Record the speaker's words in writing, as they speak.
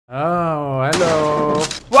Oh, hello.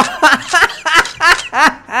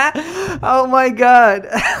 Oh my god.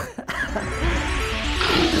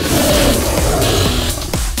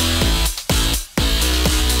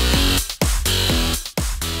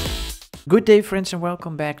 Good day friends and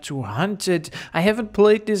welcome back to Hunted. I haven't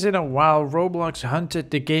played this in a while. Roblox Hunted,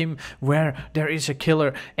 the game where there is a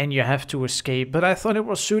killer and you have to escape. But I thought it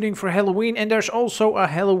was suiting for Halloween, and there's also a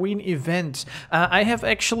Halloween event. I have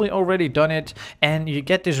actually already done it, and you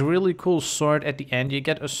get this really cool sword at the end. You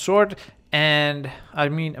get a sword and a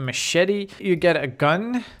machete. You get a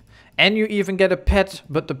gun. And you even get a pet,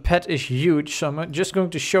 but the pet is huge. So I'm just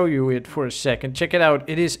going to show you it for a second. Check it out.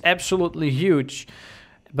 It is absolutely huge.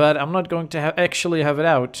 But I'm not going to actually have it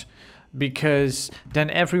out, because then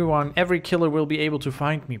every killer will be able to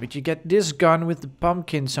find me. But you get this gun with the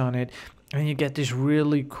pumpkins on it, and you get this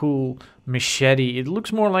really cool machete. It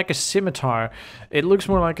looks more like a scimitar.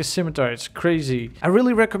 It's crazy. I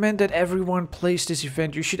really recommend that everyone plays this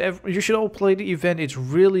event. You should all play the event. It's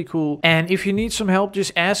really cool. And if you need some help,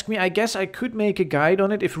 just ask me. I guess I could make a guide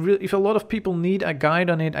on it. If a lot of people need a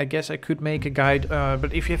guide on it, I guess I could make a guide.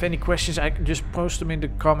 But if you have any questions, I can just post them in the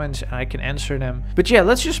comments and I can answer them. But yeah,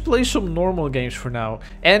 let's just play some normal games for now.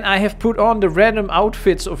 And I have put on the random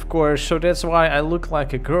outfits, of course, so that's why I look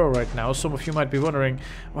like a girl right now. Some of you might be wondering,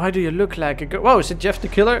 why do you look like a girl? Whoa, is it Jeff the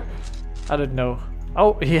Killer? I don't know.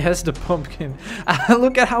 Oh, he has the pumpkin.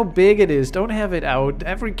 Look at how big it is. Don't have it out.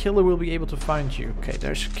 Every killer will be able to find you. Okay,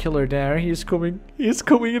 there's a killer there. He's coming. He's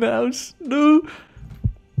coming in the house. No.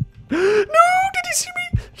 No, did he see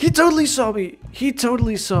me? He totally saw me. He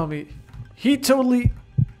totally saw me. He totally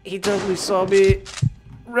saw me.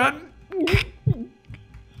 Run.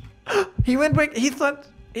 He went back. He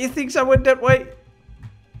thinks I went that way.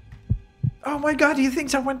 Oh my god, he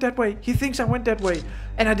thinks I went that way. He thinks I went that way.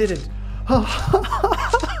 And I didn't.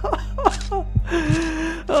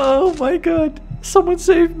 Oh my god. Someone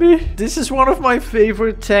save me. This is one of my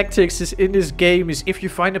favorite tactics in this game, is if you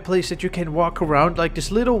find a place that you can walk around, like this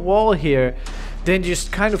little wall here, then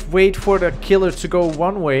just kind of wait for the killer to go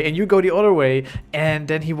one way and you go the other way, and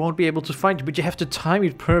then he won't be able to find you. But you have to time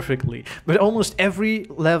it perfectly. But almost every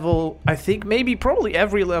level, I think probably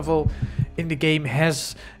every level in the game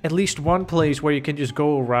has at least one place where you can just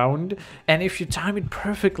go around, and if you time it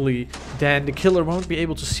perfectly, then the killer won't be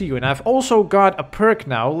able to see you. And I've also got a perk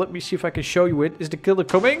now. Let me see if I can show you it. Is the killer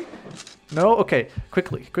coming? No? Okay,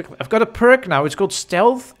 quickly. I've got a perk now. It's called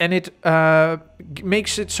Stealth, and it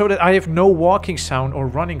makes it so that I have no walking sound or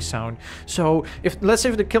running sound. So let's say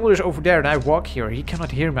if the killer is over there and I walk here, he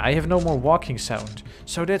cannot hear me. I have no more walking sound.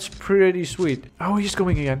 So that's pretty sweet. Oh, he's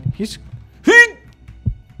coming again.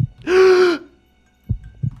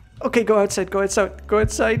 Okay, go outside.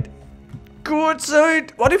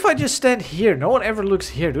 What if I just stand here? No one ever looks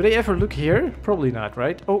here. Do they ever look here? Probably not,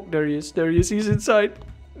 right? Oh, there he is. He's inside.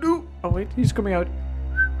 No. Oh wait, he's coming out.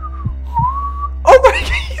 Oh my god,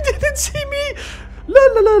 he didn't see me.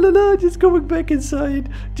 La. Just going back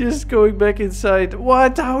inside.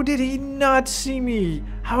 What? How did he not see me?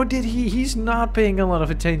 How did he? He's not paying a lot of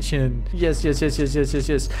attention. Yes.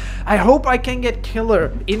 I hope I can get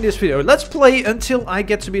killer in this video. Let's play until I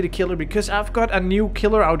get to be the killer, because I've got a new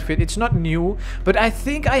killer outfit. It's not new, but I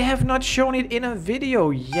think I have not shown it in a video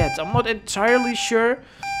yet. I'm not entirely sure,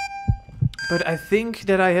 but I think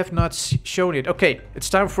that I have not shown it. Okay, it's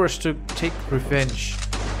time for us to take revenge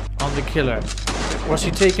on the killer. Was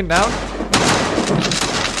he taken down?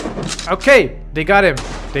 Okay, they got him.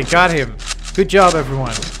 Good job,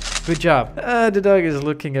 everyone. Good job. The dog is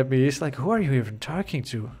looking at me. He's like, who are you even talking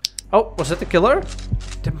to? Oh, was that the killer?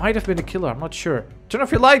 That might have been the killer. I'm not sure. Turn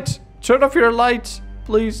off your lights.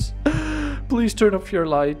 Please. Please turn off your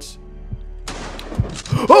lights.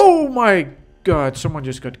 Oh my god, someone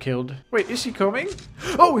just got killed. Wait, is he coming?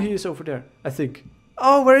 Oh, he is over there, I think.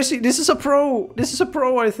 Oh, where is he? This is a pro,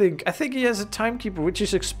 I think. I think he has a timekeeper, which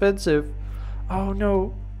is expensive. Oh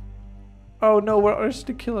no. Where is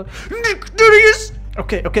the killer? There he is!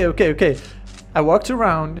 Okay. I walked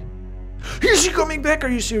around. Is he coming back? Are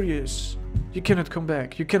you serious? You cannot come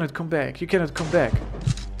back.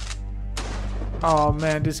 Oh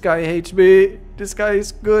man, this guy hates me. This guy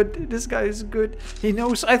is good. He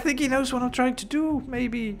knows. I think he knows what I'm trying to do.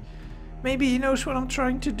 Maybe he knows what I'm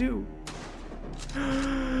trying to do.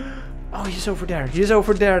 Oh, he's over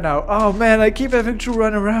there now. Oh man, I keep having to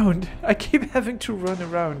run around.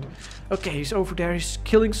 Okay, he's over there. He's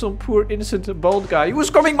killing some poor innocent bald guy. He was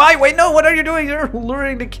coming my way. No, what are you doing? You're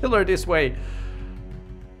luring the killer this way.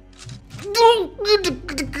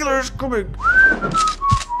 The killer is coming.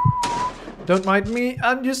 Don't mind me.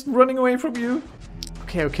 I'm just running away from you.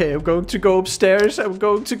 Okay, I'm going to go upstairs.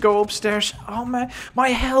 Oh man, my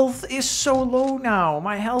health is so low now.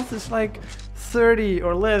 My health is like 30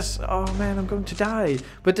 or less. Oh man, I'm going to die.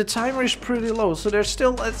 But the timer is pretty low, so there's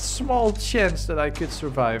still a small chance that I could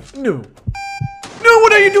survive. No,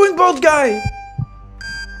 what are you doing, bald guy?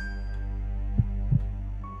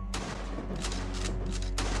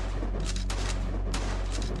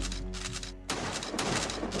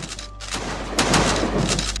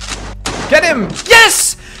 Get him!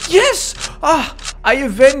 Yes! Yes! Ah, I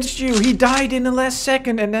avenged you. He died in the last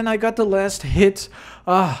second and then I got the last hit.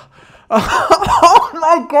 Ah. Oh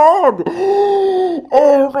my god!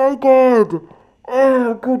 Oh my god!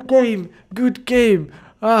 Oh, good game. Good game.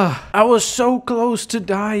 Ah, I was so close to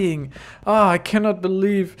dying. Ah, I cannot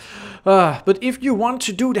believe. But if you want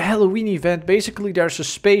to do the Halloween event, basically there's a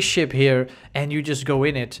spaceship here and you just go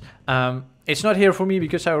in it. It's not here for me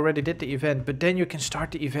because I already did the event, but then you can start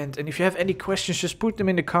the event. And if you have any questions, just put them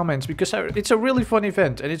in the comments because it's a really fun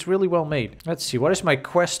event and it's really well made. Let's see, what is my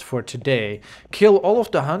quest for today? Kill all of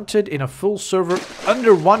the hunted in a full server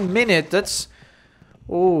under 1 minute. That's...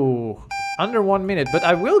 Oh, under 1 minute, but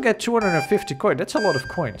I will get 250 coins. That's a lot of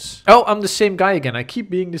coins. Oh, I'm the same guy again. I keep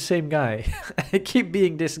being the same guy. I keep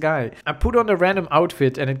being this guy. I put on a random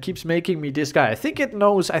outfit and it keeps making me this guy. I think it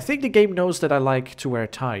knows. I think the game knows that I like to wear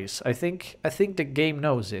ties. I think the game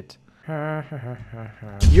knows it.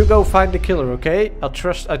 You go find the killer, okay? I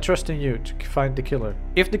trust in you to find the killer.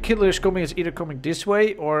 If the killer is coming, it's either coming this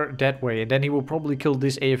way or that way, and then he will probably kill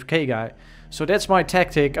this AFK guy. So that's my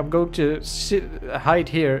tactic. I'm going to hide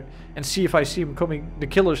here and see if I see him coming, the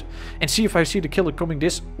killers, and see if I see the killer coming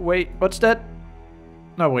this way. What's that?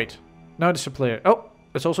 No, wait. No, it's a player. Oh,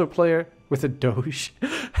 it's also a player with a doge.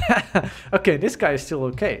 Okay, this guy is still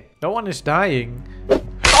okay. No one is dying.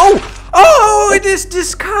 Oh, it is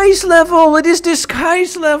disguise level. It is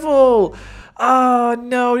disguise level. Oh,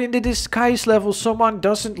 no, in the disguise level, someone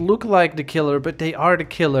doesn't look like the killer, but they are the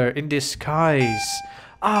killer in disguise.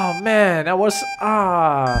 Oh, man, I was...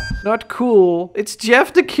 not cool. It's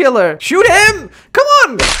Jeff the killer. Shoot him! Come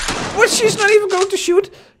on! What? She's not even going to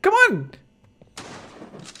shoot. Come on!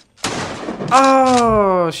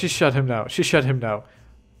 Oh, she shot him now. She shot him now.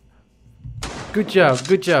 Good job,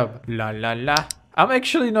 good job. La la la. I'm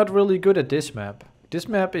actually not really good at this map. This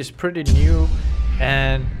map is pretty new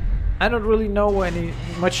and I don't really know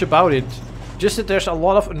much about it. Just that there's a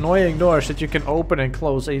lot of annoying doors that you can open and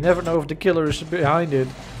close and you never know if the killer is behind it.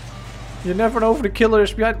 You never know if the killer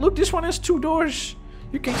is behind. Look, this one has 2 doors.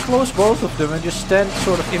 You can close both of them and just stand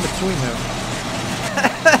sort of in between them.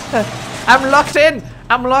 I'm locked in!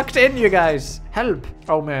 I'm locked in, you guys! Help!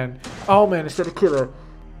 Oh man. Oh man, is that a killer?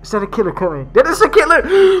 Is that a killer coming? That is a killer!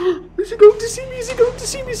 Is he going to see me? Is he going to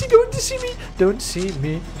see me? Is he going to see me? Don't see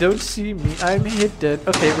me. Don't see me. I'm hidden.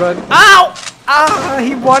 Okay, run. Ow! Ah,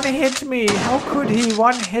 he one-hit me. How could he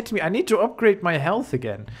one-hit me? I need to upgrade my health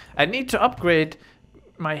again. I need to upgrade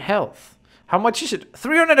my health. How much is it?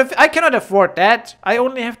 300. I cannot afford that. I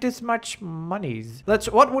only have this much money.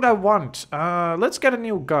 What would I want? Let's get a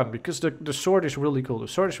new gun because the sword is really cool. The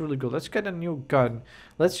sword is really cool. Let's get a new gun.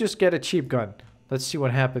 Let's just get a cheap gun. Let's see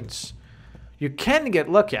what happens. You can get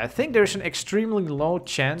lucky. I think there's an extremely low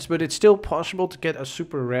chance, but it's still possible to get a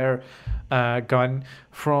super rare gun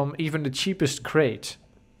from even the cheapest crate.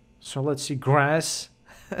 So let's see. Grass.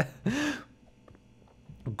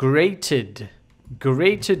 Grated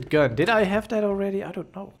gun. Did I have that already? I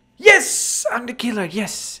don't know. Yes! I'm the killer.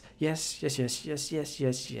 Yes. Yes.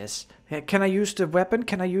 Can I use the weapon?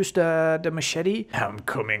 Can I use the machete? I'm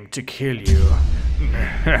coming to kill you.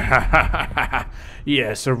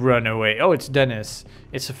 Yes, a runaway. Oh, it's Dennis.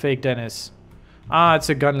 It's a fake Dennis. Ah, it's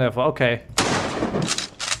a gun level. Okay.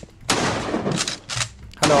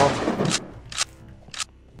 Hello.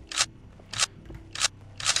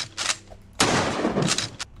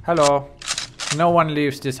 Hello. No one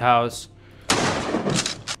leaves this house.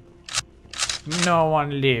 No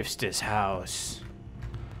one leaves this house.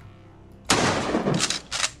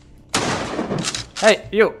 Hey,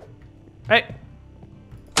 you. Hey.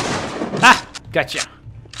 Ah, gotcha.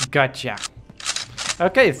 Gotcha.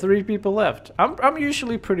 Okay, 3 people left. I'm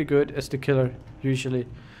usually pretty good as the killer. Usually.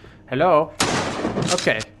 Hello.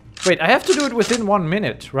 Okay. Wait, I have to do it within 1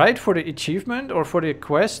 minute, right? For the achievement or for the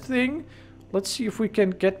quest thing. Let's see if we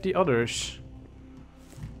can get the others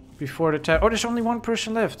before the time. Oh, there's only 1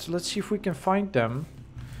 person left. Let's see if we can find them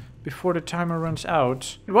before the timer runs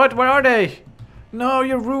out. What? Where are they? No,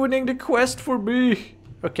 you're ruining the quest for me.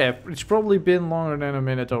 Okay, it's probably been longer than a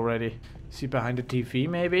minute already. Is he behind the TV,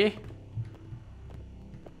 maybe?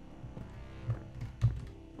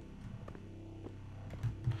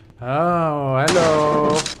 Oh,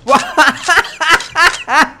 hello.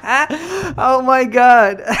 Oh my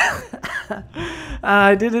god.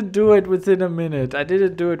 I didn't do it within a minute.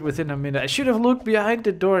 I should have looked behind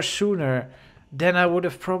the door sooner. Then I would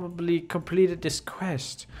have probably completed this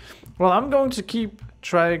quest. Well, I'm going to keep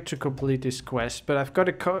trying to complete this quest, but I've got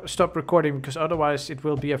to stop recording because otherwise it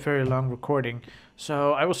will be a very long recording.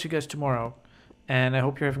 So I will see you guys tomorrow. And I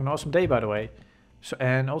hope you're having an awesome day, by the way. So,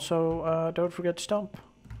 and also, don't forget to stomp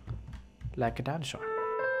like a dinosaur.